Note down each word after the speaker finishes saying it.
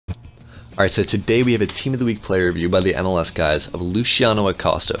Alright, so today we have a Team of the Week player review by the MLS guys of Luciano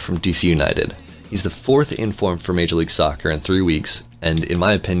Acosta from DC United. He's the 4th in form for Major League Soccer in 3 weeks, and in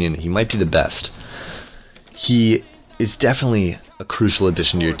my opinion, he might be the best. He is definitely a crucial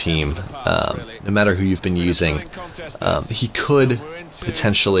addition to your team, no matter who you've been using. He could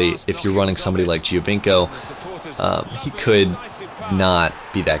potentially, if you're running somebody like Giovinco, he could not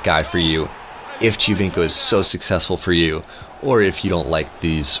be that guy for you if Giovinco is so successful for you, or if you don't like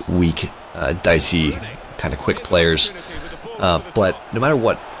these weak, dicey, kind of quick players. But no matter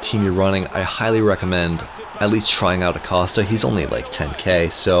what team you're running, I highly recommend at least trying out Acosta. He's only like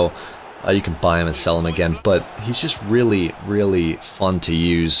 10k, so you can buy him and sell him again, but he's just really, really fun to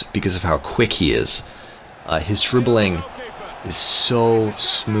use because of how quick he is. His dribbling is so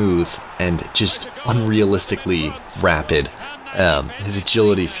smooth and just unrealistically rapid. His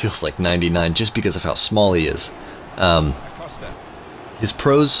agility feels like 99 just because of how small he is. His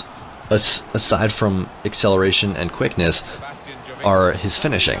pros, aside from acceleration and quickness, are his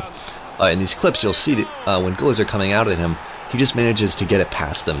finishing. In these clips, you'll see that when goalies are coming out at him, he just manages to get it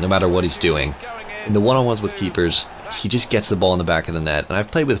past them no matter what he's doing. In the one-on-ones with keepers, he just gets the ball in the back of the net. And I've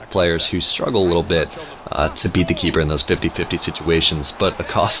played with players who struggle a little bit to beat the keeper in those 50-50 situations, but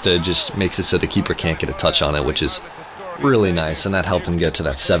Acosta just makes it so the keeper can't get a touch on it, which is really nice, and that helped him get to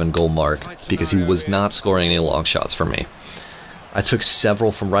that 7-goal mark because he was not scoring any long shots for me. I took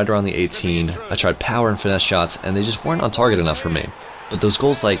several from right around the 18. I tried power and finesse shots, and they just weren't on target enough for me. But those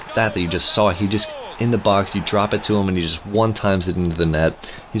goals like that you just saw, he just in the box, you drop it to him, and he just one-times it into the net.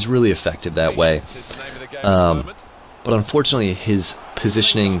 He's really effective that way. But unfortunately, his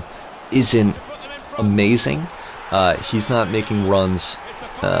positioning isn't amazing. He's not making runs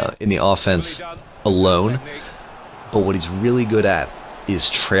in the offense alone. But what he's really good at is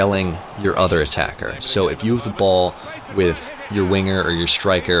trailing your other attacker. So if you have the ball with your winger or your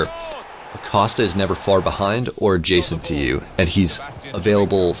striker, Acosta is never far behind or adjacent to you, and he's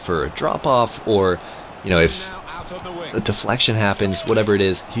available for a drop-off, or, you know, if a deflection happens, whatever it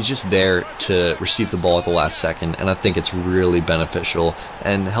is, he's just there to receive the ball at the last second, and I think it's really beneficial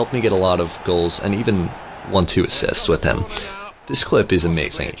and helped me get a lot of goals and even 1-2 assists with him. This clip is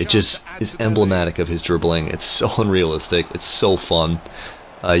amazing. It just is emblematic of his dribbling. It's so unrealistic. It's so fun.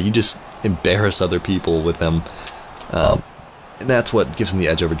 You just embarrass other people with them. And that's what gives him the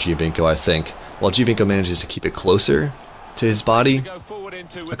edge over Giovinco, I think. While Giovinco manages to keep it closer to his body,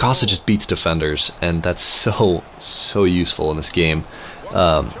 Acosta just beats defenders, and that's so useful in this game.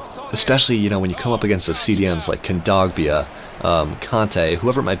 Especially, you know, when you come up against those CDMs like Kondogbia, Conte,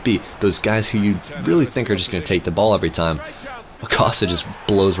 whoever it might be, those guys who you really think are just going to take the ball every time. Acosta just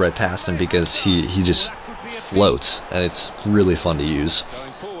blows right past him because he just floats, and it's really fun to use.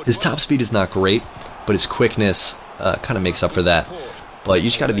 His top speed is not great, but his quickness kind of makes up for that. But you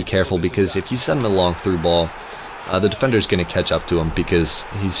just got to be careful, because if you send him a long through ball, the defender's going to catch up to him because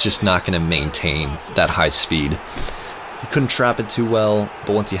he's just not going to maintain that high speed. He couldn't trap it too well,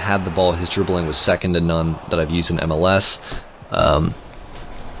 but once he had the ball, his dribbling was second to none that I've used in MLS.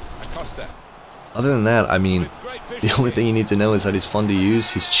 Other than that, I mean, the only thing you need to know is that he's fun to use,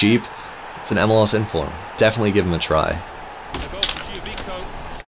 he's cheap, it's an MLS inform. Definitely give him a try.